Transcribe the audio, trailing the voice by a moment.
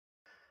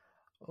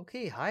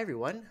Okay, hi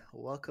everyone.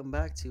 Welcome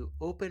back to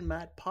Open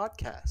Mat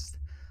Podcast.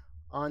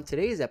 On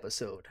today's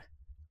episode,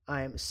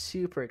 I am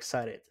super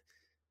excited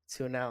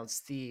to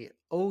announce the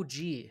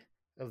OG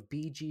of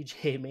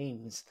BGJ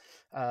mains,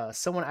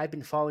 someone I've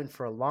been following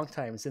for a long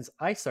time since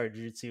I started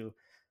Jiu-Jitsu,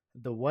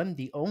 the one,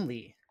 the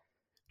only,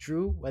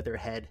 Drew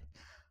Weatherhead.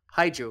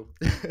 Hi, Drew.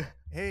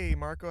 Hey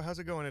Marco, how's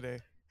it going today?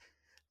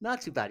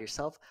 Not too bad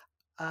yourself.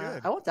 I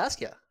Good. want to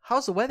ask you,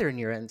 how's the weather in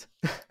your end?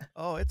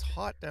 Oh, it's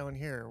hot down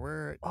here.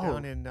 We're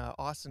down Oh, in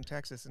Austin,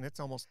 Texas, and it's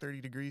almost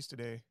 30 degrees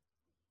today.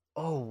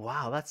 Oh,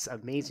 wow, that's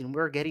amazing.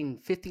 We're getting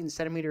 15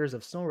 centimeters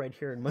of snow right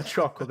here in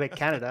Montreal, Quebec,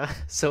 Canada.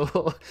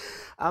 So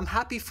I'm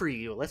happy for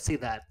you. Let's say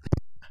that.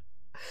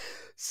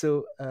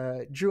 So,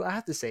 Drew, I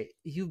have to say,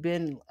 you've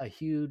been a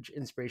huge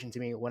inspiration to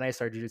me when I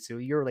started Jiu Jitsu.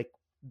 You're like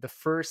the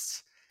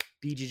first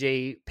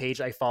BJJ page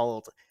I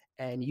followed,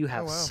 and you Oh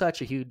have wow.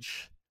 such a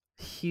huge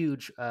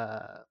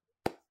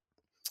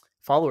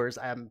followers.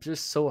 I'm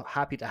just so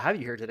happy to have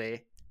you here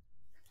today.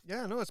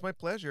 Yeah, no, it's my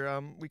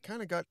pleasure. We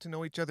kind of got to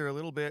know each other a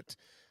little bit.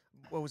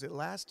 What was it,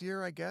 last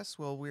year, I guess?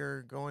 Well,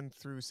 we're going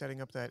through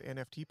setting up that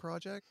NFT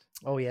project.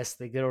 Oh, yes,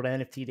 the good old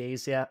NFT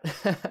days. Yeah.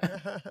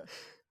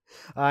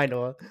 I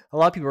know a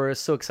lot of people were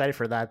so excited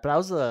for that, but it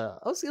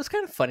was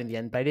kind of fun in the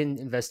end. But I didn't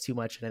invest too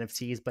much in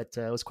NFTs, but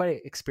it was quite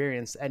an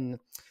experience. And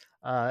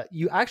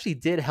you actually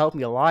did help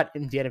me a lot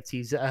in the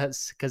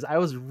NFTs because I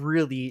was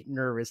really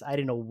nervous. I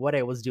didn't know what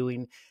I was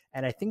doing,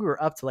 and I think we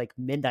were up to like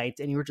midnight,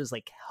 and you were just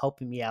like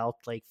helping me out,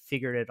 like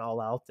figuring it all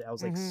out. I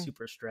was like hmm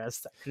super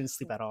stressed. I couldn't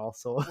sleep at all.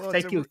 So Well,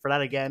 thank you for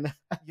that y- again.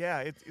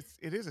 yeah,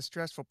 it is a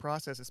stressful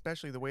process,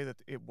 especially the way that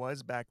it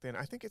was back then.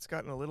 I think it's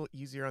gotten a little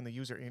easier on the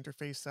user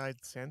interface side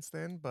since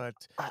then,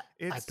 but I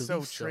it's so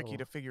believe tricky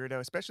to so. figure it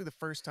out, especially the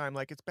first time.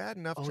 Like it's bad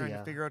enough Oh trying to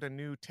yeah, figure out a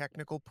new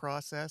technical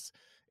process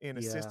in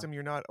a yeah. system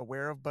you're not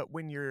aware of, but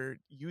when you're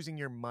using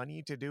your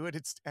money to do it,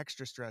 it's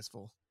extra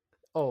stressful.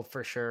 Oh,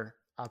 for sure.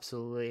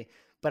 Absolutely.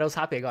 But I was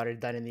happy I got it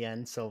done in the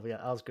end. So yeah,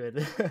 that was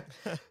good.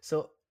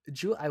 So,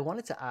 Drew, I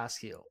wanted to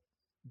ask you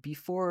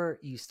before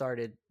you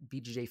started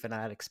BJJ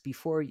Fanatics,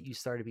 before you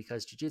started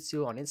Because Jiu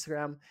Jitsu on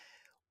Instagram,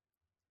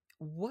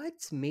 what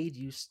made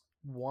you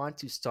want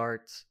to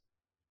start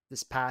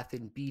this path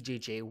in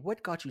BJJ?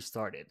 What got you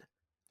started?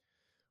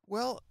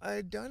 Well,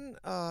 I'd done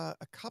a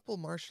couple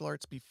martial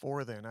arts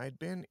before then. I'd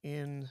been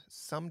in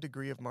some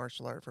degree of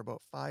martial art for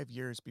about 5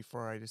 years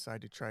before I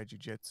decided to try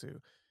jujitsu. Hmm.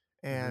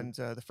 And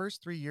the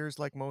first 3 years,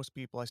 like most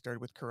people, I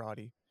started with karate.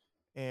 Okay.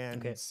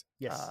 And Yes.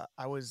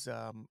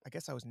 I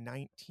guess I was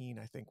 19,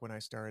 I think, when I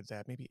started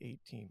that, maybe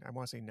 18. I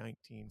want to say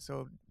 19.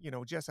 So,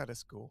 just out of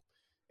school.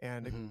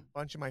 And a Hmm.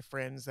 bunch of my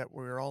friends that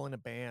we were all in a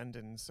band.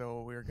 And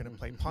so we were going to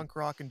play punk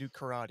rock and do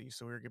karate.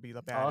 So we were going to be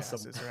the Awesome.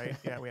 badasses, right?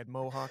 Yeah, we had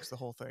mohawks, the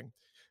whole thing.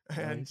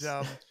 And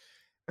Nice.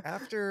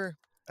 after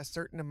a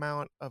certain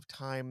amount of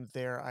time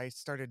there, I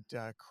started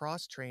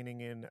cross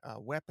training in a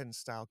weapon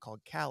style called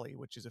Kali,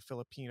 which is a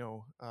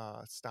Filipino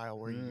style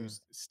where you Mm.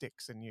 use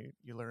sticks and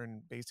you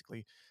learn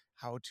basically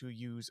how to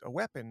use a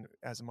weapon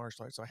as a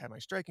martial art. So I had my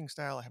striking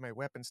style, I had my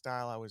weapon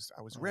style. I was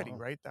Oh, ready, wow.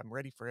 right? I'm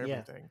ready for Yeah.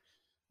 everything.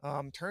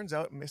 Turns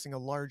out I'm missing a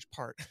large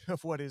part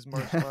of what is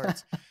martial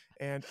arts.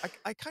 And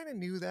I kind of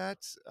knew that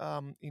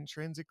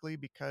intrinsically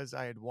because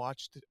I had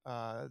watched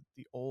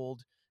the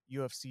old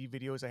UFC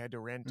videos I had to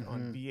rent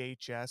on Hmm.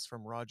 VHS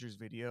from Rogers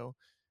Video.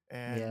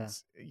 And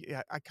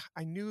Yeah. yeah,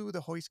 I knew the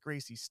Hoist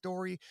Gracie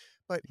story,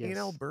 but in Yes.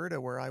 Alberta,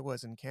 where I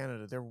was in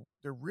Canada,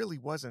 there really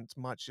wasn't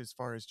much as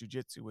far as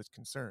jujitsu was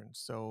concerned.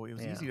 So it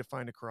was Yeah. easy to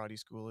find a karate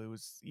school. It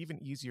was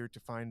even easier to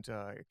find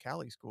a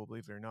Cali school,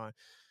 believe it or not.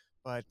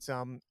 But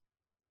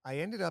I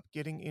ended up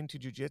getting into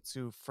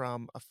jujitsu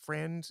from a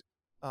friend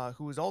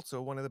who was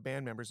also one of the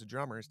band members, a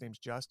drummer. His name's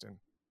Justin,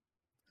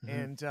 Hmm.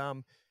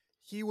 and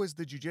he was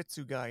the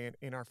jujitsu guy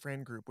in our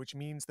friend group, which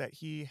means that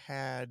he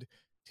had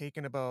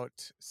taken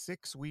about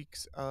 6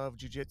 weeks of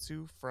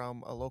jujitsu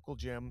from a local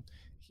gym.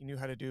 He knew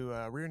how to do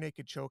a rear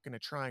naked choke and a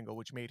triangle,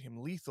 which made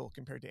him lethal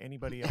compared to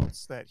anybody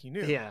else that he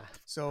knew. Yeah.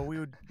 So we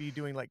would be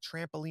doing like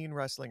trampoline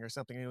wrestling or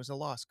something, and it was a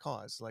lost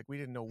cause. Like we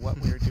didn't know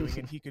what we were doing,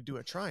 and he could do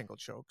a triangle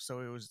choke, so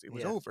it was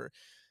Yeah. over.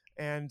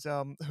 And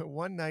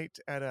one night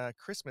at a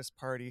Christmas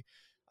party,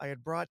 I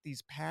had brought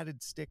these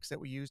padded sticks that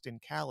we used in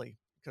Cali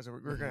because we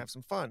were going to Hmm. have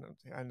some fun.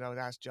 And I would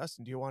ask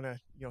Justin, "Do you want to,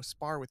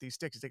 spar with these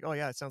sticks?" He's like, "Oh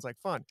yeah, it sounds like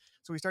fun."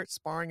 So we start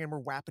sparring and we're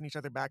whapping each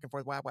other back and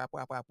forth, whap, whap,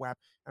 whap, whap, whap.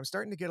 I'm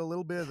starting to get a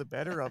little bit of the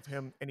better of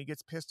him, and he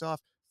gets pissed off,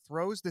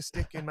 throws the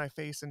stick in my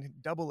face,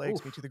 and double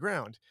legs me to Oof. the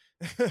ground.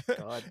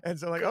 God. And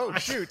so I'm like, oh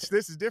God. shoot,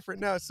 this is different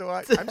now. So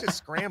I'm just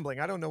scrambling.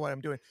 I don't know what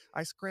I'm doing.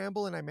 I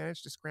scramble and I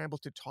manage to scramble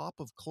to top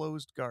of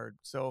closed guard.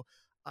 So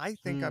I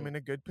think I'm Hmm. in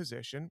a good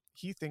position.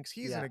 He thinks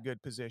he's in Yeah. a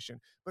good position.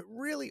 But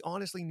really,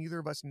 honestly, neither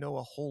of us know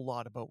a whole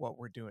lot about what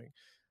we're doing.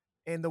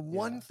 And the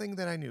one Yeah. thing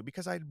that I knew,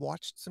 because I'd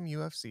watched some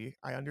UFC,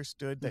 I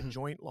understood that Mhm.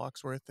 joint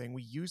locks were a thing.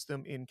 We used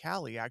them in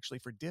Cali actually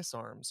for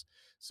disarms.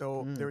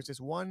 So there Mm. was this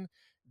one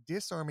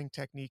disarming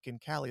technique in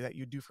Cali that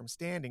you do from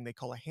standing, they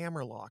call a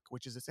hammer lock,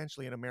 which is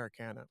essentially an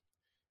Americana.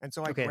 And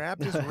so I Okay.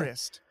 grabbed his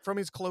wrist from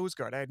his clothes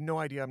guard. I had no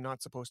idea I'm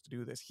not supposed to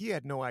do this. He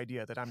had no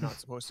idea that I'm not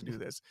supposed to do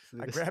this. Let's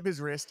do I this. grab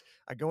his wrist,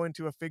 I go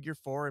into a figure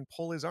four and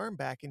pull his arm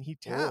back, and he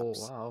Oh taps.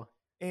 wow.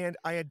 And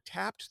I had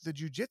tapped the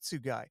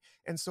jujitsu guy.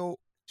 And so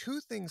two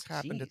things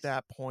happened at Jeez.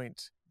 that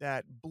point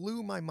that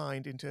blew my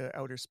mind into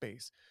outer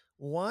space.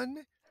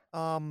 One,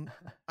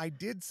 I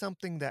did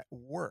something that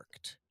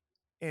worked.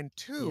 And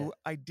Yeah. two,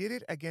 I did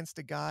it against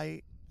a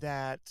guy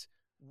that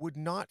would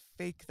not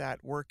fake that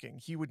working.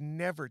 He would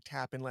never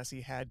tap unless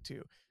he had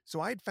to.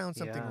 So I'd found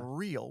something Yeah.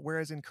 real.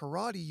 Whereas in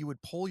karate, you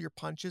would pull your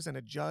punches and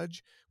a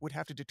judge would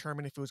have to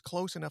determine if it was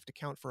close enough to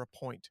count for a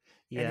point.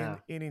 And Yeah.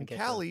 I in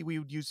get you. Cali, we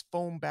would use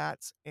foam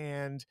bats,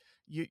 and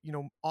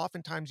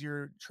oftentimes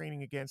you're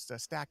training against a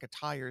stack of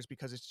tires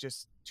because it's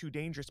just too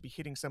dangerous to be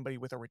hitting somebody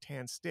with a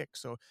rattan stick.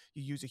 So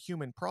you use a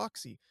human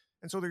proxy.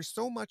 And so there's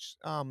so much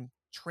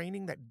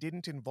training that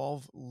didn't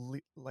involve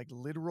like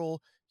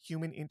literal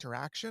human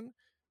interaction,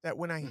 that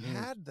when I Hmm.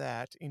 had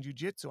that in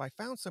jujitsu, I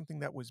found something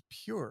that was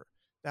pure.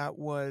 That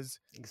was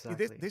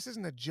Exactly. this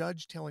isn't a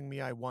judge telling me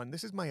I won.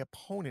 This is my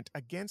opponent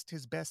against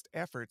his best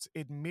efforts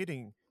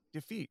admitting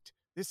defeat.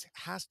 This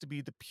has to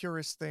be the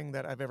purest thing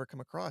that I've ever come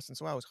across. And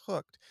so I was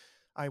hooked.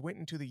 I went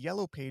into the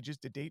yellow pages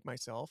to date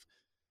myself,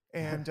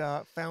 and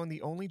found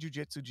the only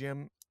jujitsu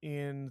gym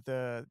in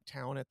the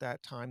town at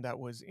that time that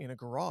was in a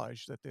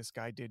garage that this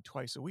guy did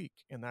twice a week,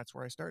 and that's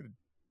where I started.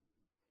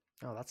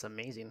 Oh, that's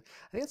amazing.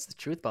 I think that's the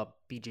truth about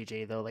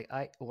BJJ though. Like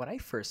when I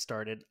first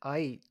started,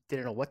 I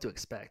didn't know what to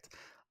expect.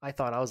 I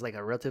thought I was like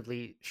a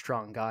relatively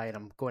strong guy and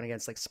I'm going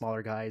against like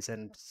smaller guys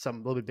and some a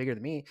little bit bigger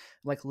than me. I'm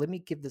like, let me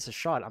give this a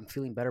shot. I'm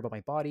feeling better about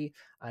my body.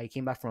 I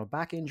came back from a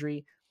back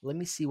injury. Let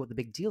me see what the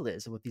big deal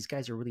is and what these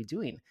guys are really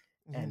doing.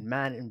 Mm-hmm. And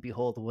man and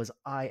behold, was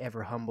I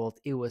ever humbled.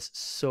 It was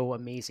so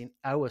amazing.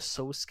 I was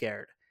so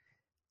scared.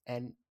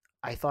 And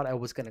I thought I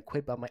was gonna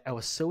quit, but I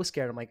was so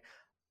scared. I'm like,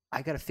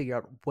 I got to figure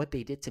out what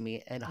they did to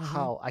me and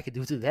Mm-hmm. how I could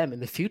do to them in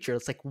the future.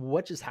 It's like,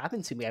 what just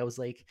happened to me? I was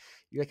like,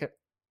 you're like,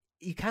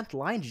 you can't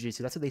lie in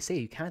jiu-jitsu. That's what they say.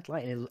 You can't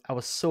lie. And I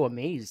was so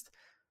amazed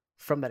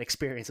from that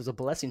experience. It was a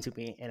blessing to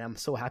me. And I'm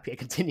so happy I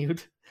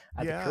continued.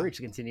 I had the Yeah. courage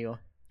to continue.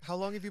 How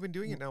long have you been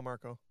doing it now,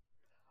 Marco?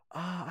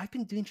 I've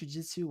been doing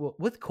jiu-jitsu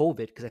with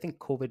COVID because I think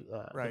COVID,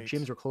 the Right.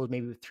 gyms were closed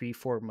maybe 3,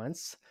 4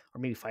 months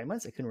or maybe 5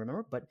 months. I couldn't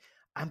remember, but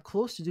I'm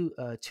close to do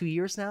 2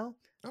 years now.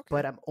 Okay.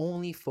 But I'm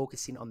only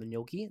focusing on the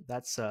nogi.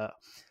 That's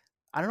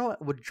I don't know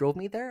what drove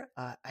me there.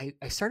 I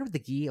started with the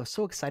gi. I was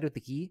so excited with the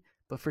gi,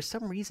 but for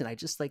some reason, I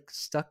just like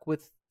stuck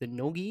with the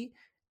no gi.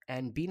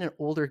 And being an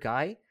older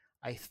guy,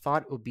 I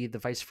thought it would be the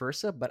vice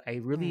versa. But I Mm.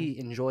 really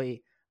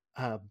enjoy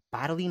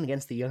battling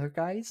against the younger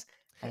guys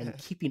and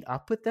keeping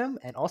up with them,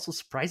 and also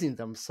surprising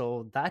them.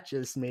 So that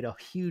just made a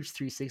huge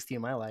 360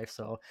 in my life.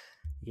 So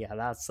yeah,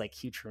 that's like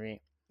huge for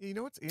me. You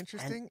know what's And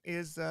interesting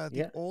is the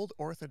yeah, old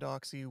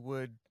orthodoxy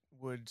would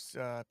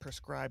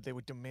prescribe, they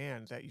would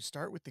demand that you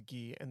start with the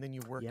gi and then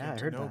you work yeah, I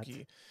into heard no that.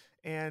 gi.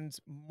 And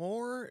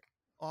more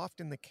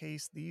often the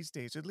case these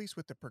days, at least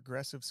with the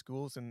progressive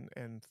schools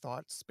and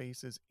thought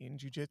spaces in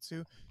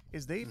jujitsu,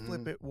 is they Hmm.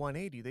 flip it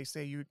 180. They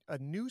say you a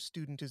new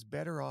student is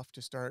better off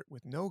to start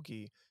with no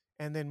gi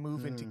and then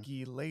move into Mm,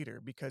 gi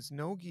later, because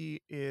no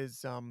gi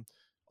is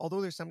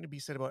although there's something to be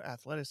said about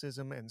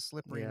athleticism and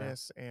yeah.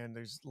 slipperiness, and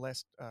there's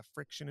less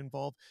friction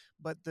involved,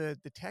 but the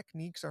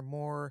techniques are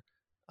more,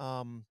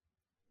 um,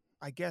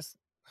 I guess,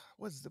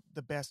 what's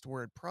the best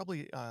word?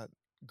 Probably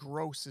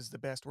gross is the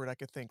best word I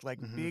could think. Like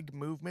Hmm. big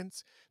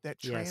movements that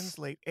Yes.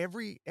 translate,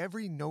 every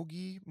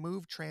no-gi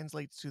move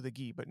translates to the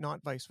gi, but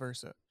not vice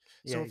versa.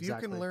 Yeah. So if you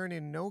can Exactly. learn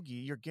in no-gi,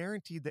 you're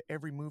guaranteed that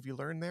every move you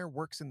learn there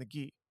works in the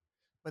gi.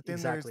 But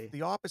then there's Exactly.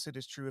 the opposite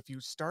is true. If you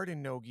start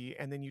in no gi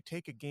and then you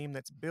take a game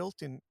that's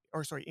built in,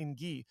 or sorry, in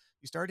gi,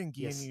 you start in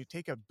gi and Yes. you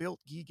take a built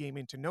gi game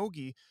into no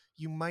gi,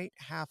 you might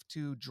have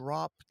to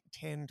drop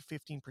 10 to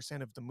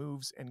 15% of the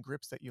moves and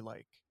grips that you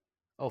like.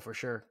 Oh, for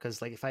sure.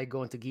 Because like if I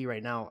go into gi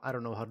right now, I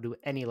don't know how to do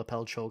any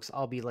lapel chokes.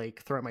 I'll be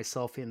like throwing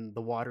myself in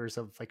the waters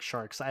of like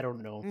sharks. I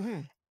don't know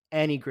Hmm.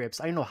 any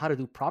grips. I don't know how to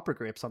do proper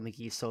grips on the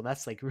gi, so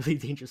that's like really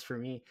dangerous for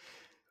me.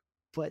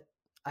 But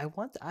I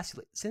want to ask you,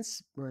 like,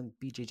 since we're in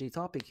BJJ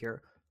topic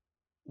here,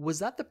 was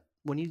that the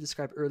when you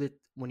described earlier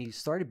when you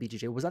started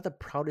BJJ, was that the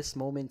proudest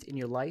moment in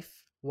your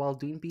life while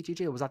doing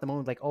BJJ? Or was that the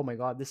moment like, oh my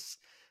god, this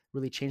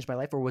really changed my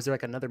life? Or was there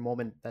like another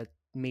moment that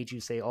made you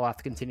say, oh, I have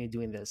to continue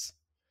doing this?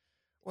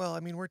 Well, I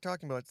mean, we're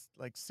talking about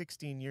like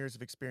 16 years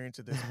of experience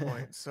at this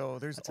point. So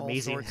there's That's all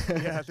amazing. sorts,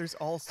 yeah, there's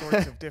all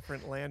sorts of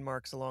different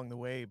landmarks along the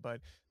way,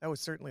 but that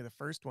was certainly the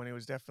first one. It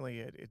was definitely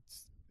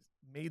it's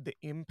made the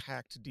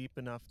impact deep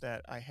enough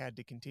that I had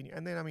to continue.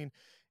 And then I mean,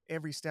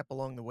 every step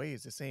along the way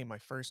is the same. My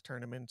first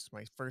tournaments,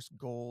 my first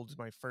golds,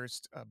 my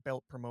first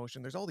belt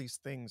promotion. There's all these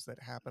things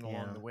that happen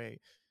along Yeah. the way.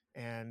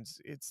 And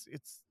it's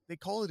they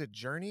call it a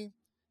journey,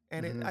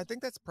 and Hmm. I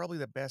think that's probably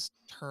the best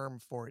term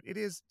for it. It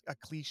is a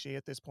cliche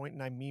at this point,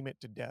 and I meme it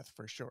to death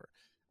for sure.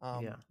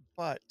 Yeah.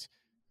 But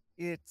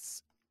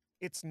it's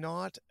it's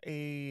not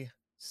a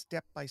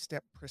step by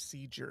step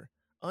procedure.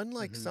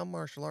 Unlike Hmm. some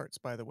martial arts,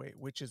 by the way,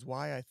 which is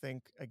why I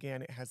think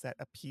again it has that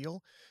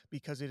appeal,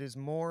 because it is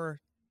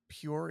more.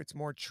 pure, it's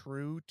more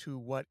true to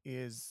what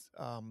is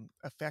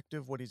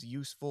effective, what is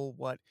useful,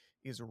 what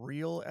is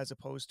real, as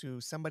opposed to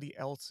somebody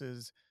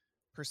else's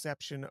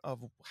perception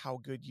of how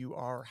good you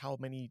are, how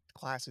many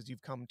classes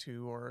you've come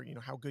to, or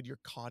how good your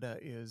kata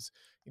is.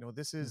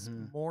 This is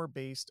Hmm. more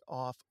based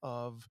off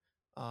of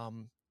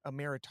a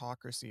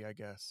meritocracy, I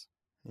guess.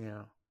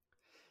 Yeah.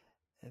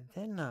 And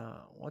then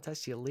once I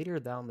see you later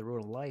down the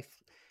road in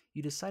life,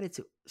 you decided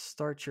to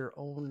start your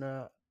own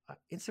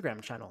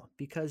Instagram channel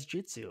because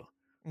Jitsu.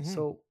 Hmm.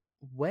 So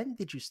when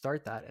did you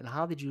start that, and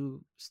how did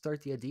you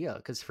start the idea?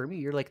 Because for me,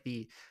 you're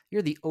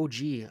the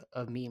OG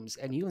of memes,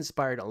 and you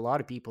inspired a lot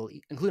of people,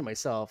 including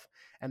myself.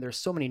 And there's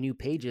so many new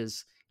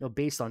pages,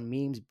 based on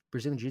memes,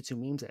 Brazilian Jiu-Jitsu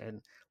memes,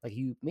 and like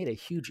you made a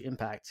huge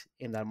impact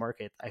in that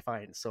market. I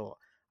find so.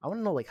 I want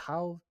to know like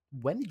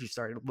when did you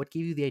start, and what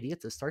gave you the idea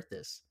to start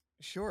this?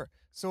 Sure.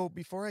 So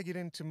before I get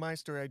into my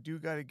story, I do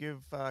got to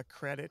give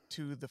credit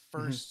to the Hmm.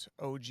 first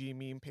OG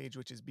meme page,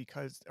 which is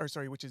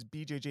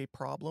BJJ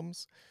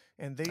Problems,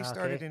 and they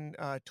started Okay. in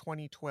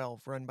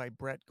 2012, run by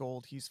Brett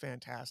Gold. He's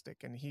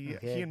fantastic, and he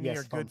Okay. and me are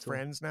Yes, good Tom too.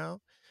 friends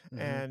now. Mhm.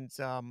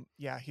 And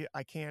yeah,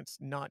 I can't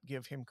not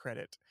give him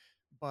credit.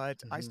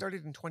 But I Mhm.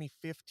 started in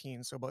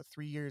 2015, so about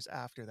 3 years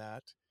after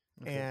that,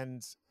 Okay.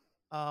 and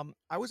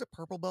I was a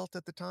purple belt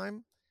at the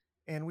time,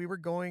 and we were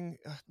going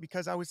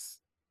because I was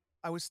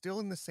still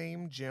in the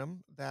same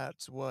gym that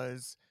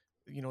was,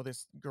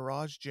 this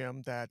garage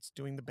gym that's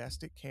doing the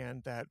best it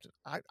can. That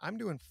I'm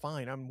doing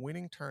fine. I'm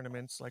winning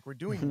tournaments. Like we're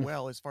doing Mhm.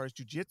 well as far as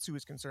jujitsu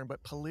is concerned,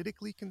 but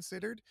politically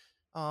considered,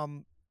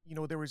 um,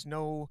 there was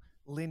no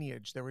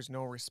lineage, there was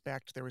no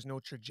respect, there was no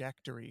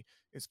trajectory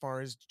as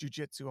far as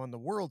jujitsu on the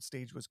world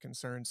stage was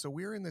concerned. So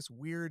we were in this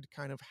weird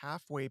kind of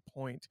halfway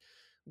point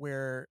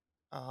where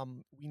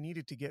we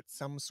needed to get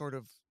some sort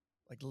of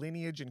like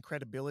lineage and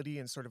credibility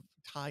and sort of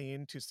tie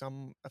into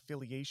some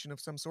affiliation of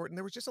some sort. And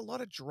there was just a lot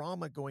of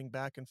drama going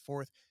back and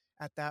forth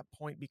at that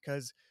point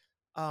because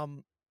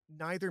um,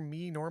 neither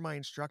me nor my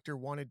instructor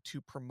wanted to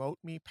promote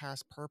me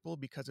past purple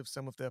because of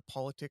some of the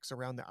politics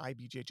around the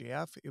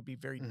IBJJF. It would be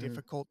very Mhm.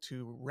 difficult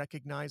to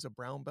recognize a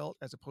brown belt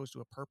as opposed to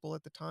a purple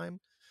at the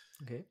time.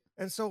 Okay.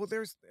 And so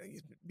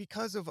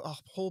because of a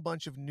whole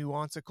bunch of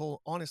nuanceable,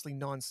 honestly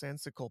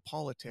nonsensical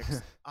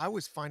politics, I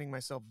was finding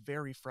myself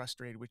very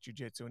frustrated with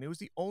jujitsu. And it was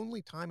the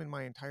only time in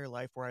my entire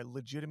life where I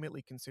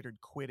legitimately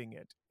considered quitting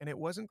it. And it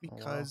wasn't Oh wow.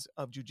 because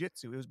of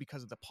jujitsu, it was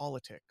because of the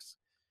politics.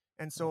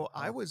 And Oh so wow.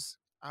 I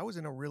was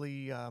in a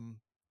really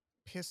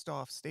pissed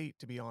off state,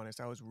 to be honest.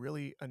 I was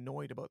really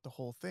annoyed about the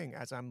whole thing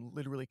as I'm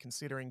literally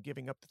considering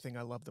giving up the thing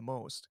I love the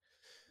most.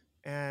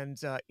 And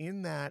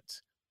in that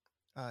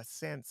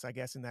sense, I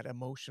guess, in that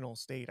emotional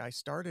state, I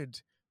started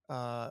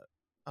uh,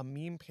 a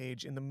meme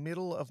page in the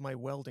middle of my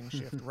welding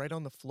shift, right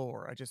on the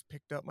floor. I just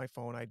picked up my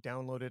phone, I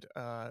downloaded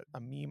a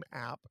meme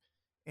app,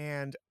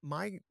 and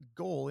my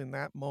goal in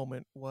that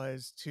moment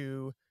was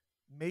to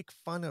make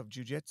fun of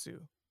jujitsu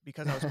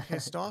because I was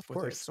pissed Of off with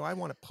it. course. So I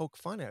want to poke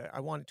fun at it. I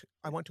want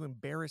to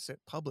embarrass it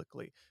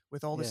publicly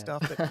with all the Yeah.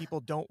 stuff that people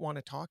don't want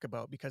to talk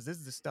about because this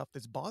is the stuff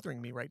that's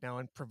bothering me right now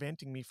and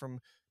preventing me from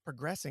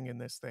progressing in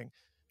this thing.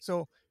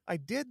 So I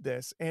did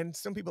this, and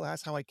some people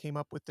ask how I came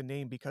up with the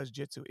name because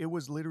Jitsu. It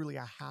was literally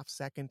a half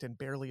second and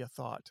barely a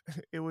thought.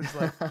 It was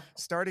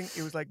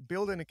like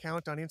build an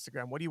account on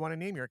Instagram. What do you want to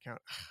name your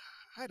account?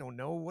 I don't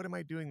know. What am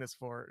I doing this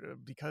for?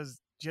 Because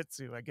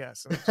Jitsu, I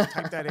guess. And I just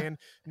typed that in.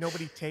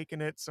 Nobody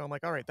taken it, so I'm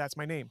like, all right, that's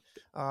my name.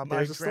 I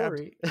There's a grabbed,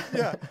 story.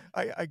 yeah,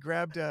 I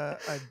grabbed a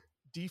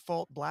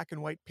default black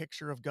and white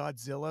picture of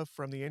Godzilla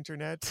from the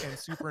internet and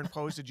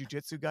superimposed a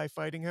jujitsu guy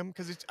fighting him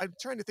because I'm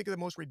trying to think of the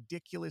most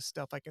ridiculous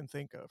stuff I can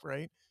think of,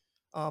 right?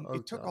 Oh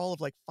It took god. all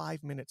of like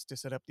 5 minutes to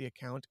set up the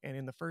account, and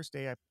in the first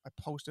day, I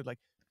posted like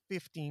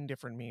 15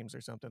 different memes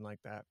or something like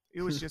that.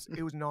 It was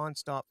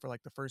nonstop for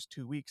like the first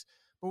 2 weeks.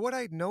 But what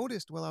I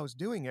noticed while I was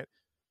doing it,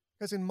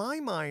 because in my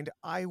mind,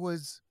 I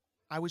was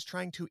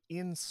trying to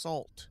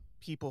insult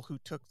people who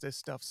took this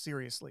stuff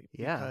seriously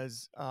Yeah.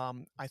 because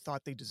I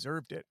thought they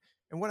deserved it.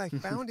 And what I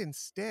found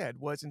instead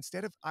was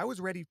instead of I was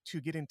ready to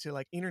get into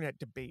like internet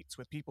debates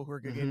with people who are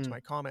going to get into Mhm. my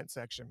comment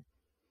section.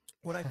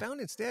 What I found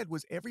instead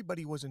was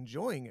everybody was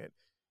enjoying it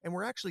and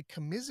we're actually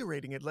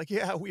commiserating it like,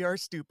 yeah, we are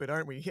stupid,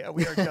 aren't we? Yeah,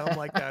 we are dumb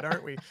like that,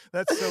 aren't we?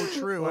 That's so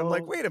true. I'm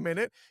like, Well, wait a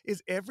minute,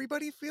 is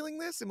everybody feeling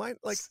this? Am I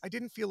like I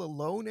didn't feel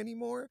alone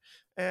anymore?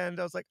 And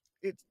I was like,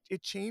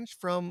 it changed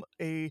from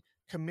a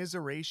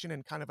commiseration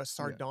and kind of a yeah.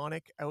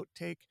 sardonic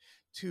outtake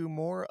to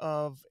more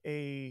of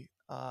a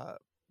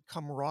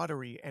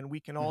camaraderie, and we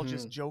can all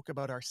just Mhm. joke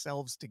about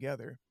ourselves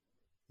together.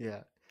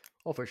 Yeah.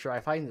 Oh, for sure. I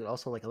find it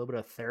also like a little bit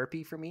of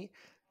therapy for me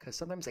because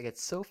sometimes I get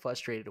so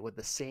frustrated with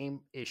the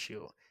same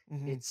issue.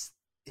 Mm-hmm. It's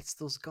it's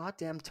those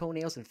goddamn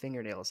toenails and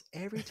fingernails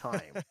every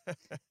time.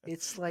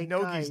 It's like,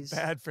 Nogi's guys,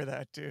 bad for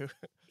that too.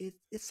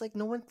 it's like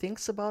no one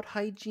thinks about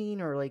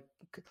hygiene or like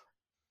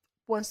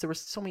once there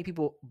was so many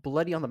people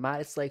bloody on the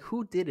mat. It's like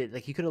who did it?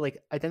 Like you could have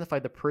like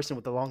identified the person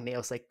with the long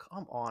nails. Like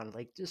come on,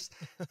 like just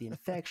the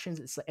infections.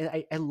 It's like,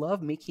 and I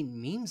love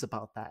making memes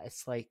about that.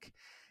 It's like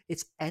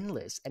it's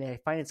endless, and I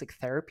find it's like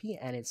therapy,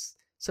 and it's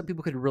some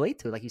people could relate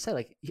to, like you said,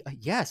 like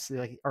yes,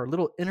 like our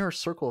little inner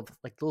circle of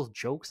like little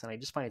jokes, and I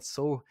just find it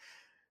so,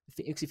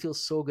 it makes me feel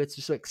so good to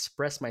just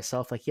express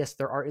myself. Like, yes,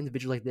 there are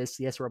individuals like this.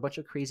 Yes, we're a bunch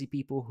of crazy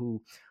people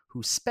who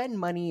spend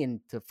money and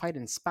to fight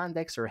in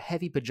spandex or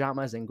heavy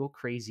pajamas and go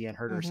crazy and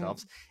hurt Hmm.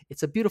 ourselves.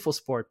 It's a beautiful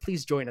sport.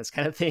 Please join us,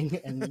 kind of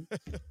thing.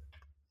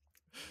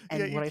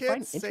 Yeah, And you what I can't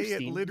find say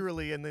it interesting,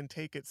 literally and then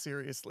take it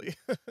seriously.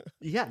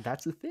 yeah,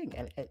 that's the thing,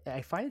 and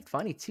I find it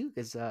funny too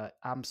because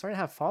I'm starting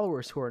to have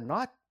followers who are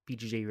not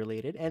BJJ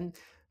related, and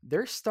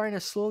they're starting to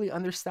slowly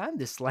understand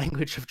this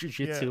language of Yeah.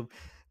 jujitsu.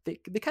 They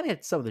kind of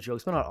get some of the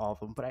jokes, but not all of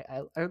them. But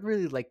I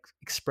really like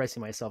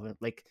expressing myself and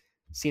like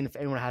seeing if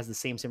anyone has the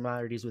same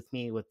similarities with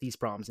me with these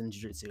problems in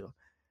jujitsu.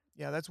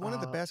 Yeah, that's one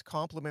of the Uh, best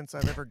compliments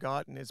I've ever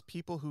gotten is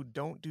people who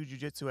don't do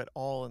jujitsu at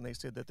all and they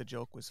said that the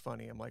joke was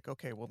funny. I'm like,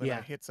 okay, well then I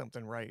yeah, hit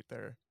something right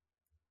there.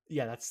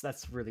 yeah,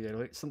 that's really good.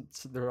 Like,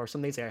 there are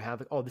some days I have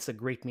like, oh, this is a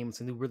great meme, it's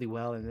gonna do really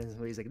well, and then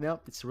somebody's like,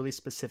 nope, it's really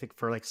specific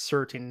for like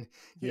certain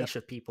Yeah. niche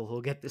of people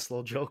who'll get this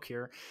little joke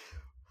here.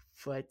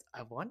 But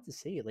I wanted to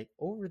say, like,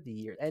 over the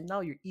years, and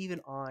now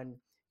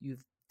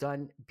you've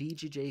done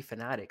BJJ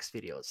Fanatics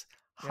videos.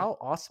 Yeah. How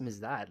awesome is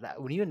that?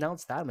 That when you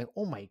announced that, I'm like,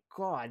 oh my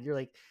god! You're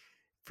like,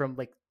 from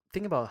like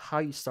think about how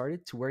you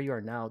started to where you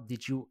are now.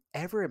 Did you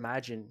ever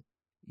imagine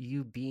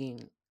you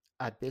being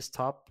at this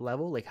top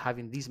level, like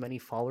having these many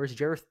followers? Did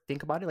you ever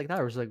think about it like that,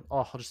 or was it like, oh,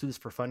 I'll just do this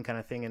for fun, kind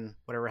of thing, and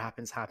whatever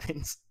happens,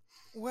 happens?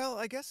 Well,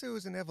 I guess it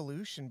was an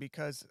evolution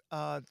because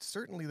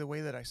certainly the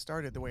way that I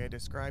started, the way I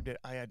described it,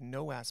 I had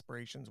no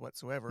aspirations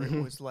whatsoever. It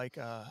Hmm. was like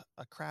a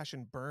crash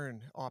and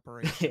burn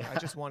operation. I Yeah.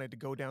 just wanted to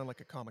go down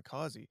like a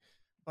kamikaze.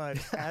 But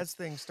as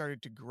things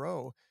started to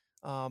grow,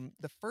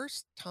 the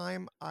first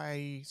time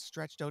I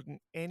stretched out in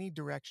any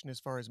direction as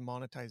far as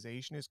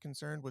monetization is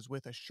concerned was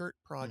with a shirt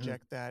Hmm.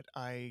 project that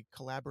I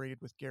collaborated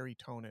with Gary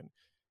Tonin.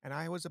 And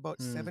I was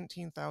about Hmm.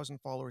 17,000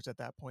 followers at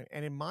that point.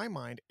 And in my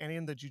mind, and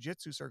in the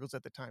jujitsu circles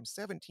at the time,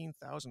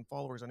 17,000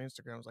 followers on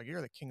Instagram was like,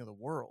 you're the king of the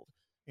world.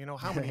 You know,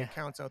 how many Yeah.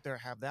 accounts out there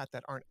have that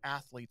aren't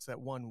athletes that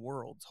won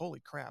worlds? Holy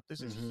crap,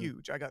 this is Hmm.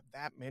 huge. I got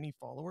that many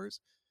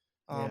followers.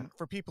 Yeah.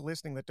 For people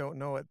listening that don't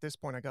know, at this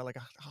point, I got like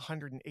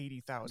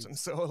 180,000.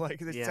 So,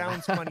 like, it Yeah.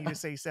 sounds funny to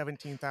say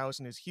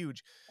 17,000 is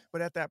huge.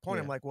 But at that point,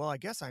 I'm Yeah. like, well, I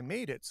guess I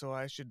made it. So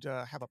I should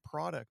have a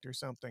product or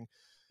something.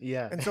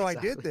 Yeah. And so I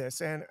did Exactly.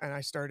 this and I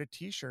started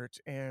T-shirt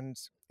and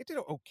it did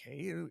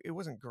okay. It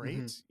wasn't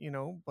great,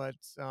 Hmm. but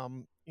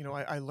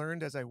I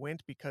learned as I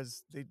went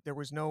because there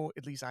was no,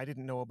 at least I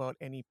didn't know about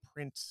any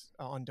print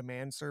on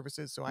demand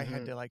services. So I had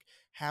Hmm. to like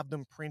have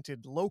them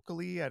printed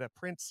locally at a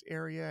prints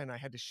area and I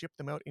had to ship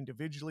them out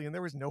individually and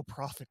there was no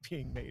profit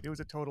being made. It was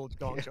a total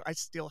gong Yeah. show. I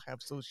still have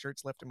those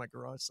shirts left in my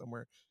garage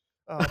somewhere.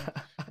 Um,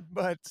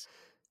 but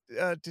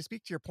to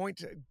speak to your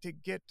point, to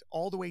get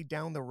all the way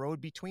down the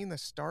road between the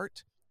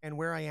start and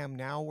where I am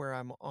now, where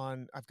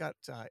I've got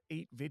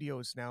 8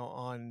 videos now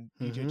on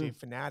BJJ Hmm.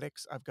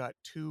 Fanatics. I've got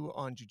 2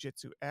 on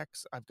Jiu-Jitsu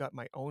X. I've got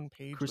my own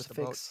page with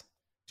about Crucifix.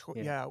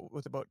 Yeah. yeah,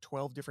 with about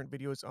 12 different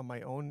videos on my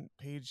own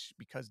page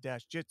because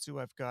Dash Jitsu.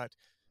 I've got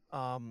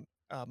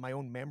my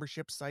own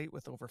membership site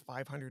with over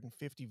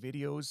 550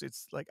 videos.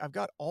 It's like I've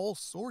got all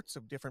sorts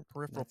of different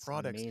peripheral That's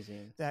products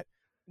amazing. that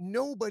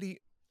nobody.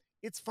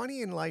 It's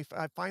funny in life.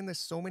 I find this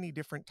so many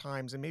different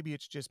times, and maybe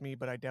it's just me,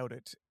 but I doubt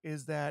it.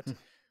 Is that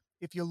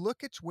if you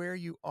look at where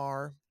you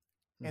are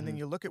and then Hmm.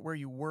 you look at where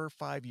you were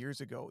 5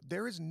 years ago,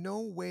 there is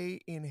no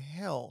way in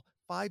hell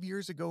 5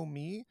 years ago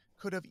me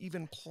could have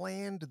even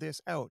planned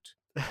this out.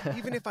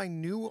 Even if I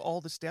knew all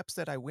the steps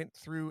that I went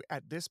through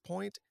at this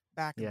point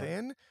back Yeah.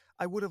 then,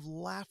 I would have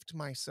laughed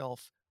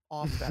myself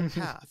off that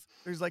path.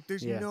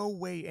 There's Yeah. no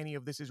way any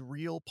of this is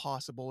real,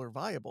 possible, or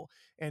viable.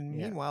 And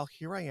Yeah. meanwhile,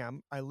 here I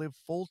am. I live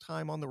full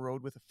time on the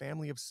road with a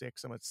family of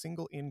 6. I'm a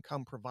single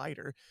income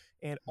provider,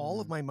 and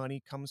all of Mhm. my money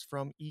comes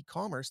from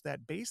e-commerce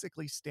that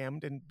basically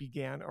stemmed and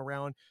began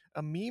around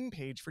a meme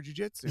page for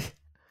jujitsu.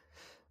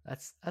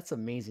 That's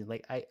amazing.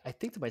 Like I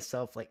think to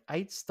myself, like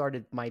I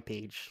started my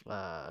page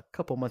a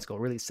couple months ago,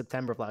 really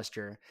September of last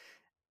year,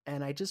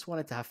 and I just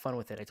wanted to have fun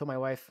with it. I told my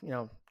wife, I'm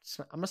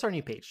gonna start a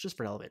new page just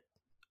for the hell of it.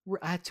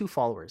 I had 2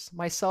 followers,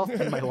 myself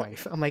and my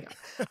wife. I'm like,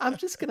 I'm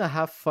just gonna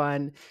have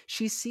fun.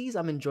 She sees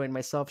I'm enjoying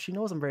myself. She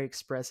knows I'm very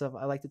expressive.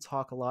 I like to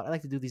talk a lot. I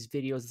like to do these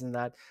videos and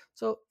that.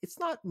 So it's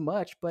not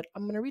much, but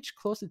I'm gonna reach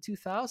close to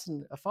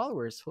 2,000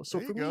 followers. So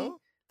There you for me, go.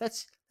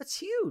 that's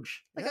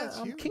huge. Like Yeah, it's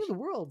I'm king of huge.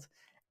 the world.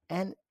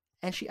 And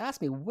and she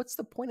asked me, "What's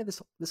the point of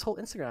this whole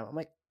Instagram?" I'm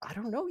like, "I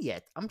don't know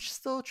yet. I'm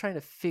still trying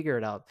to figure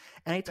it out."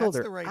 And I told That's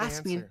her, the right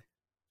answer.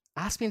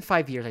 Ask me in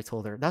 5 years, I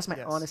told her. That was my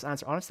Yes. honest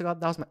answer. Honest to God,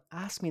 that was my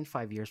ask me in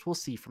 5 years. We'll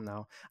see from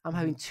now. I'm Mhm.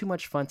 having too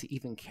much fun to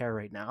even care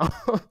right now.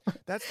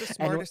 That's the and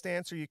smartest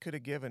answer you could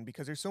have given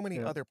because there's so many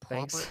other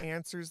proper thanks.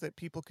 answers that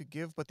people could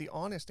give, but the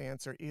honest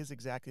answer is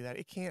exactly that.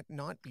 It can't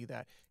not be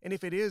that. And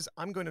if it is,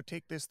 I'm going to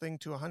take this thing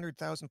to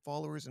 100,000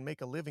 followers and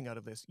make a living out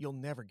of this, you'll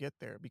never get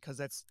there because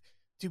that's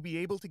to be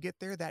able to get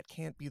there, that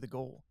can't be the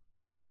goal.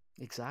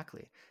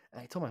 Exactly.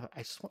 And I told my,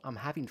 I'm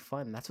having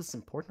fun. That's what's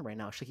important right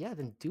now. She's like, yeah,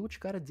 then do what you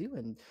got to do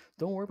and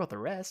don't worry about the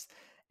rest.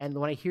 And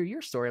when I hear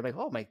your story, I'm like,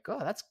 oh my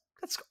God,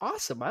 That's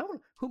awesome. I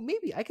don't who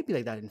maybe I could be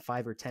like that in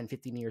 5 or 10,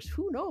 15 years.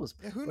 Who knows?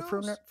 Yeah, who But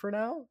knows? for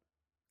now,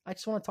 I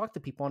just want to talk to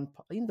people on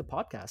in the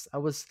podcast. I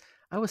was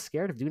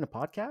scared of doing a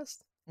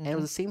podcast, and it was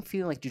Mm-hmm. the same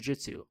feeling like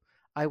jujitsu.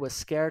 I was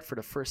scared for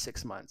the first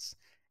 6 months,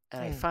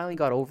 and I Mm. finally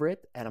got over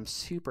it. And I'm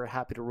super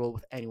happy to roll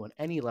with anyone,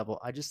 any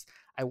level.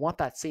 I want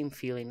that same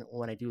feeling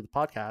when I do the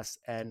podcast.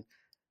 And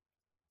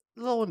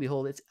lo and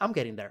behold, I'm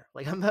getting there.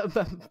 Like I'm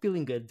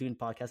feeling good doing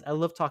podcasts. I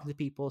love talking to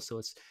people, so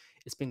it's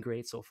been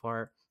great so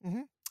far.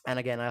 Mm-hmm. And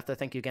again, I have to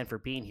thank you again for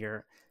being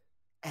here.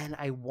 And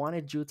I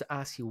wanted Drew to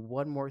ask you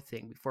one more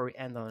thing before we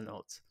end on a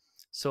note.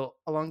 So,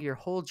 along your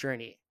whole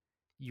journey,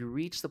 you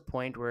reached the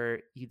point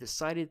where you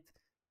decided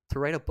to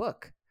write a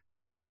book.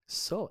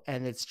 So,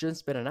 and it's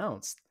just been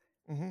announced.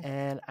 Mm-hmm.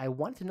 And I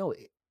wanted to know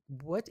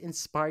what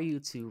inspired you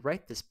to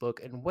write this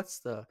book, and what's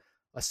the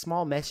a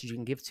small message you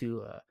can give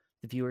to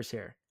the viewers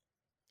here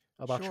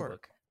about your Sure.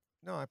 book.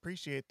 No, I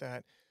appreciate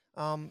that.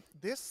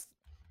 This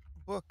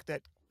book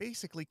that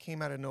basically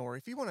came out of nowhere.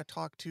 If you want to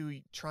talk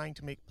to trying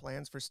to make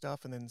plans for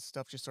stuff and then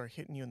stuff just start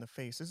hitting you in the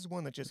face, this is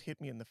one that just hit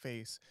me in the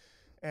face.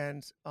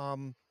 And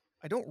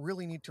I don't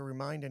really need to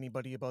remind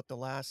anybody about the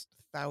last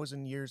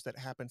 1,000 years that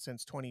happened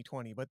since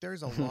 2020, but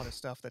there's a lot of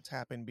stuff that's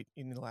happened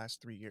in the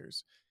last 3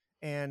 years.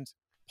 And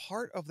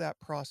part of that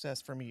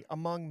process for me,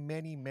 among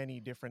many, many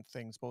different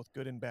things, both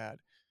good and bad,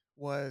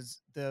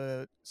 was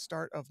the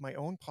start of my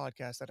own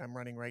podcast that I'm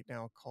running right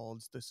now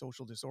called the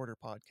Social Disorder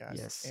Podcast.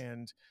 Yes.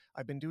 And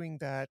I've been doing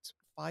that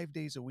 5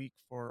 days a week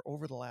for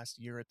over the last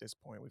year at this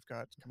point. We've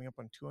got coming up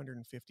on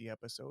 250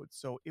 episodes.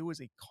 So it was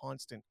a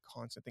constant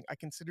thing. I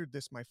considered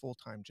this my full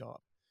time job.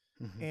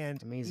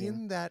 And Amazing.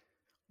 in that,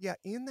 yeah,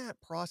 in that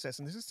process,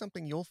 and this is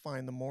something you'll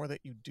find the more that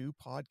you do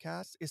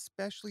podcasts,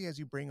 especially as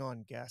you bring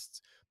on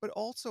guests, but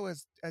also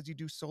as you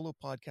do solo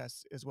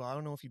podcasts as well. I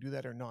don't know if you do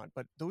that or not,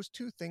 but those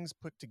two things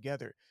put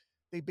together,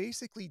 they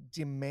basically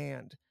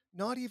demand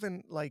not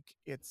even like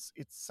it's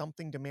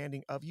something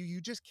demanding of you. You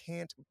just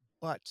can't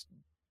but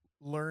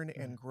learn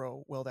and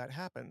grow while that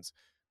happens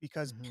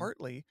because Mm-hmm.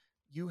 partly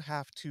you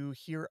have to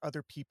hear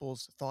other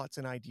people's thoughts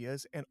and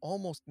ideas and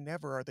almost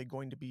never are they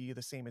going to be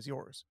the same as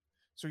yours.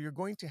 So you're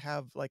going to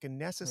have like a Yeah.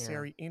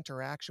 necessary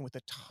interaction with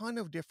a ton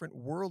of different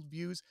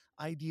worldviews,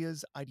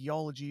 ideas,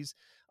 ideologies,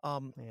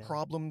 Yeah.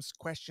 problems,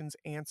 questions,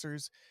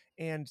 answers.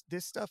 And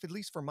this stuff, at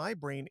least for my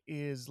brain,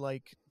 is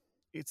like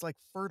it's like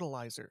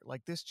fertilizer.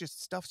 Like this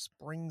just stuff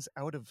springs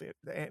out of it.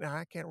 And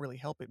I can't really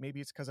help it. Maybe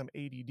it's because I'm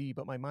ADD,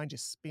 but my mind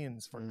just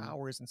spins for Mm-hmm.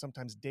 hours and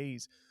sometimes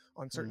days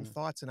on certain Mm-hmm.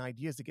 thoughts and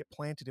ideas that get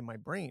planted in my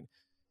brain.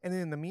 And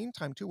then in the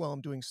meantime, too, while I'm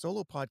doing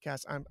solo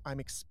podcasts,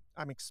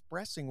 I'm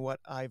expressing what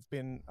I've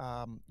been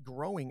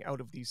growing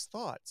out of these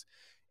thoughts,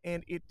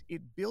 and it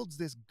builds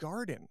this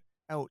garden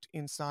out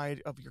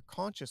inside of your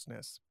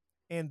consciousness.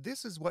 And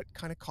this is what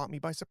kind of caught me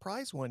by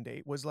surprise one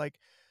day. Was like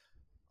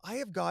I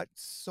have got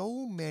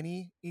so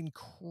many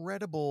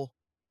incredible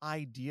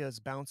ideas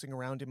bouncing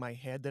around in my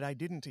head that I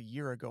didn't a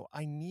year ago.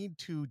 I need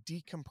to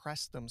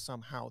decompress them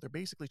somehow. They're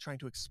basically trying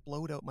to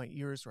explode out my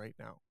ears right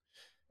now.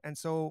 And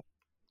so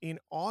in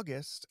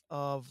August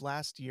of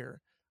last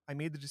year, I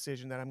made the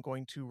decision that I'm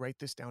going to write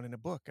this down in a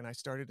book. And I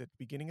started at the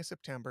beginning of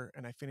September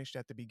and I finished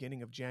at the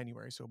beginning of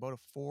January. So about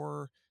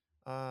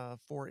a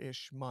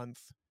four-ish month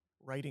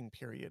writing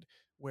period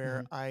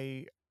where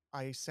Mm-hmm.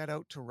 I set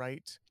out to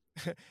write.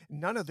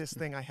 None of this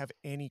thing I have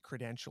any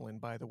credential in,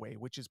 by the way,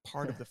 which is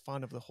part of the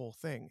fun of the whole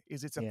thing.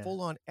 Is it's a Yeah.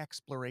 full-on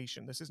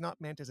exploration. This is not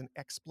meant as an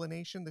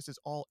explanation. This is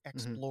all Mm-hmm.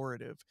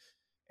 explorative,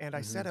 and I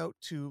Mm-hmm. set out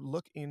to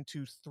look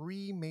into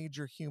three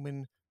major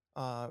human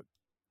uh,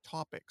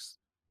 topics.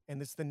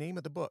 And it's the name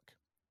of the book.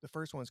 The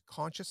first one is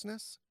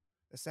consciousness,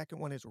 the second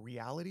one is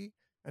reality,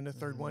 and the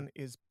third Mm-hmm. one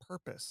is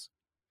purpose.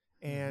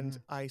 And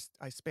Mm-hmm.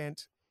 I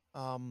spent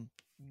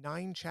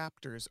 9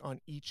 chapters on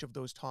each of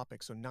those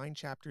topics. So 9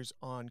 chapters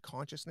on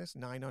consciousness,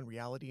 9 on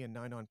reality, and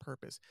 9 on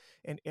purpose.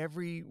 And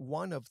every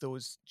one of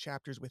those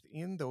chapters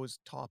within those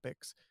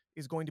topics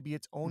is going to be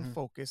its own Mm-hmm.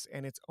 focus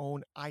and its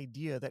own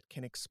idea that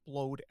can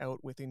explode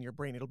out within your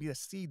brain. It'll be a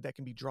seed that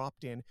can be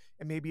dropped in,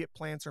 and maybe it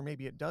plants or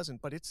maybe it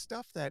doesn't. But it's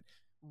stuff that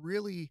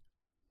really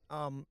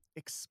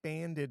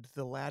expanded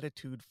the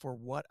latitude for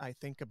what I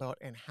think about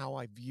and how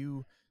I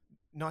view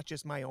not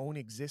just my own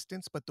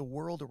existence, but the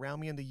world around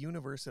me and the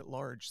universe at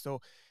large.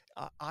 So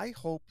I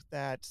hope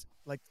that,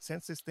 like,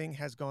 since this thing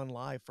has gone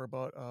live for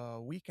about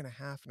a week and a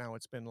half now,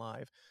 it's been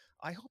live.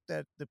 I hope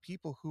that the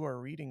people who are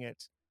reading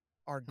it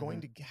are Mm-hmm.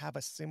 going to have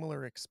a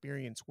similar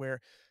experience where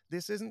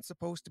this isn't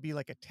supposed to be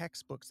like a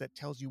textbook that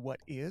tells you what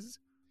is.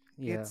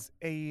 Yeah. It's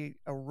a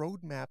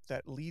roadmap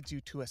that leads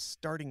you to a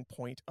starting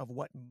point of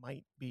what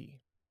might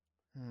be.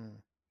 Hmm.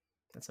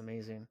 That's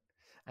amazing.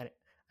 And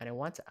and I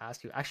want to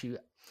ask you, actually,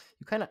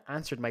 you kind of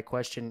answered my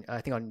question,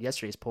 I think, on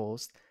yesterday's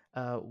post.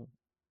 Uh,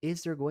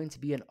 is there going to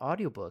be an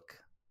audiobook?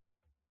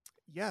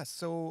 Yeah,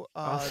 so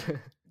Also,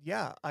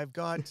 yeah, I've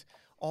got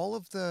all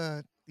of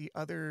the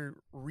other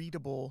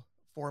readable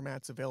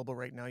formats available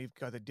right now. You've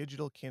got a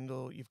digital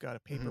Kindle, you've got a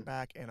Mhm.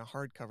 paperback and a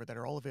hardcover that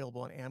are all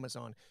available on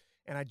Amazon.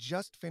 And I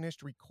just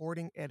finished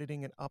recording,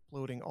 editing, and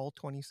uploading all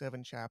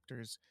 27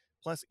 chapters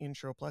plus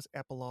intro, plus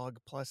epilogue,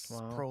 plus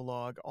Wow.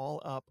 prologue,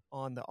 all up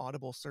on the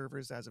Audible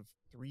servers as of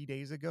 3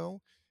 days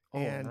ago. Oh,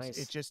 And it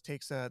nice. just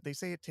takes, they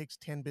say it takes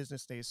 10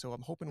 business days. So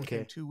I'm hoping within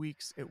Okay. 2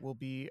 weeks it will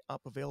be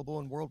up available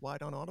and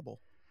worldwide on Audible.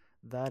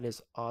 That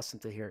is awesome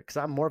to hear. Because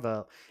I'm more of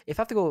a, if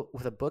I have to go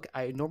with a book,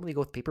 I normally go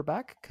with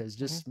paperback. Because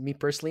Hmm. just me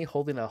personally,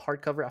 holding a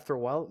hardcover after a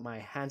while, my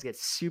hands get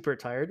super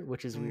tired,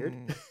 which is weird.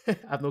 Mm. I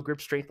have no grip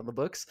strength on the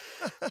books.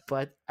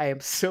 But I am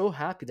so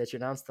happy that you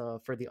announced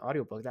for the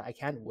audiobook. That I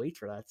can't wait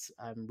for that.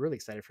 I'm really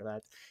excited for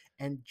that.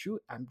 And Drew,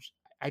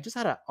 I just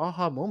had an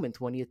aha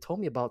moment when you told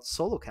me about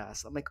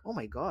SoloCast. I'm like, oh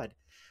my god,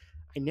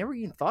 I never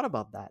even thought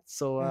about that.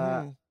 So,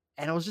 Hmm.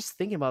 and I was just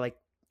thinking about like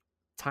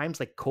times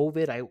like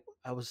COVID.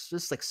 I was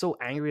just like so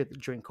angry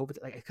during COVID.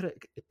 Like I could have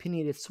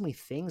opinionated so many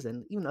things,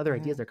 and even other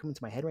ideas Hmm. that are coming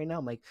to my head right now.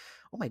 I'm like,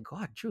 oh my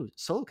god, Drew,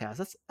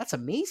 SoloCast. That's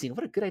amazing.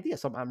 What a good idea.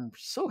 So I'm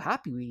so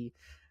happy we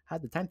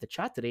had the time to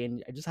chat today,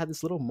 and I just had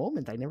this little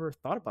moment I never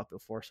thought about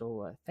before.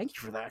 So thank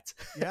you for that.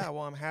 Yeah,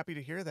 well, I'm happy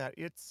to hear that.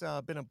 It's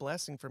been a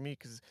blessing for me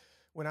because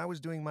when I was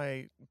doing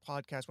my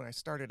podcast, when I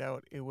started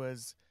out, it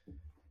was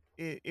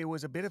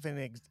a bit of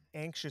an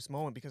anxious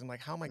moment because I'm like,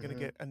 how am I going to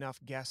Hmm. get enough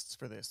guests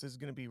for this? This is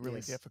going to be really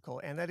Yes.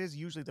 difficult, and that is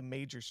usually the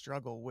major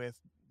struggle with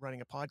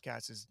running a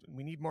podcast: is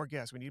we need more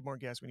guests, we need more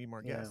guests, we need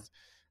more Yeah. guests.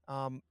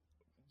 Um,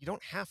 you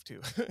don't have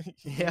to.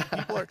 People Yeah.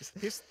 are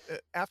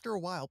after a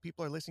while,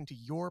 people are listening to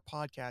your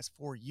podcast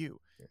for you,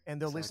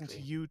 and they'll listen to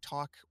Exactly. you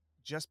talk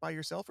just by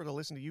yourself, or they'll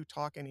listen to you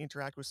talk and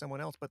interact with someone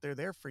else, but they're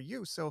there for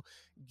you. So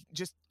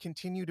just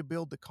continue to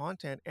build the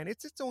content, and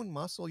it's its own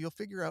muscle. You'll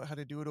figure out how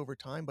to do it over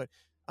time, but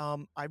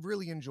I've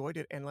really enjoyed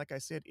it. And like I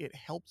said, it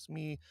helps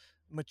me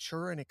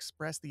mature and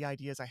express the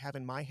ideas I have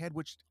in my head,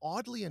 which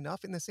oddly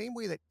enough, in the same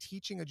way that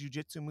teaching a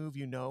jujitsu move,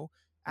 Hmm.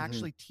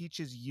 actually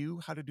teaches you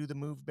how to do the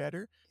move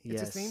better. It's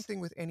the same Yes. thing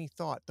with any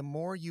thought. The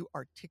more you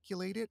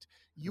articulate it,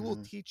 you will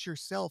Hmm. teach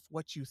yourself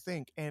what you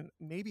think, and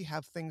maybe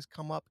have things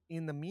come up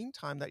in the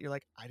meantime that you're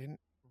like, I didn't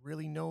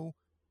really know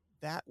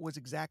that was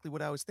exactly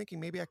what I was thinking.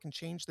 Maybe I can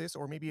change this,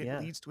 or maybe it Yeah.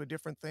 leads to a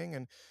different thing.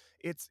 And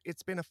it's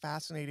been a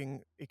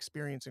fascinating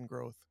experience and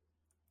growth.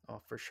 Oh,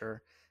 for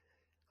sure.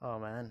 Oh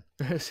man,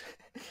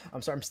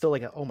 I'm sorry. I'm still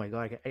like, oh my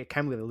god, I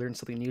can't believe I learned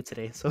something new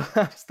today. So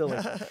I'm still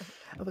like,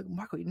 I'm like,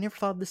 Marco, you never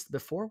thought of this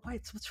before?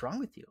 What's wrong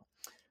with you?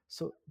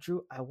 So,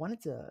 Drew, I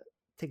wanted to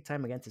take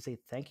time again to say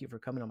thank you for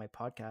coming on my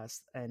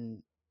podcast.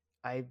 And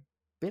I've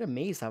been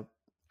amazed how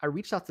I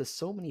reached out to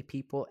so many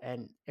people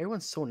and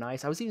everyone's so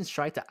nice. I was even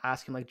shy to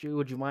ask him, like, Drew,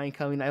 would you mind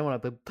coming? I don't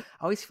want to, but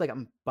I always feel like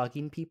I'm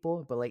bugging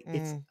people, but like,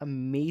 it's Mm.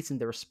 amazing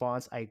the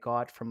response I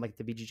got from like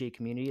the BGJ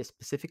community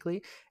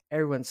specifically.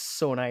 Everyone's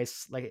so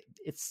nice. Like,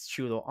 it's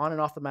true though, on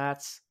and off the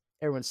mats.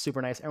 Everyone's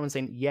super nice. Everyone's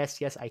saying,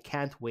 yes, yes, I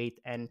can't wait.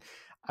 And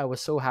I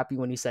was so happy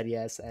when you said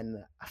yes.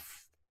 And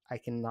I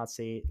cannot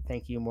say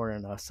thank you more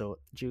than enough. So,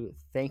 Drew,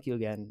 thank you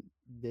again.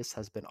 This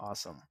has been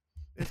awesome.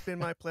 It's been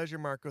my pleasure,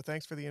 Marco.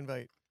 Thanks for the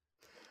invite.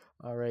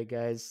 All right,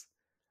 guys.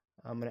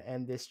 I'm going to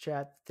end this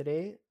chat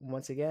today.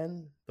 Once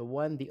again, the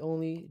one, the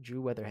only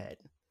Drew Weatherhead.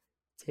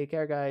 Take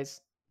care,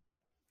 guys.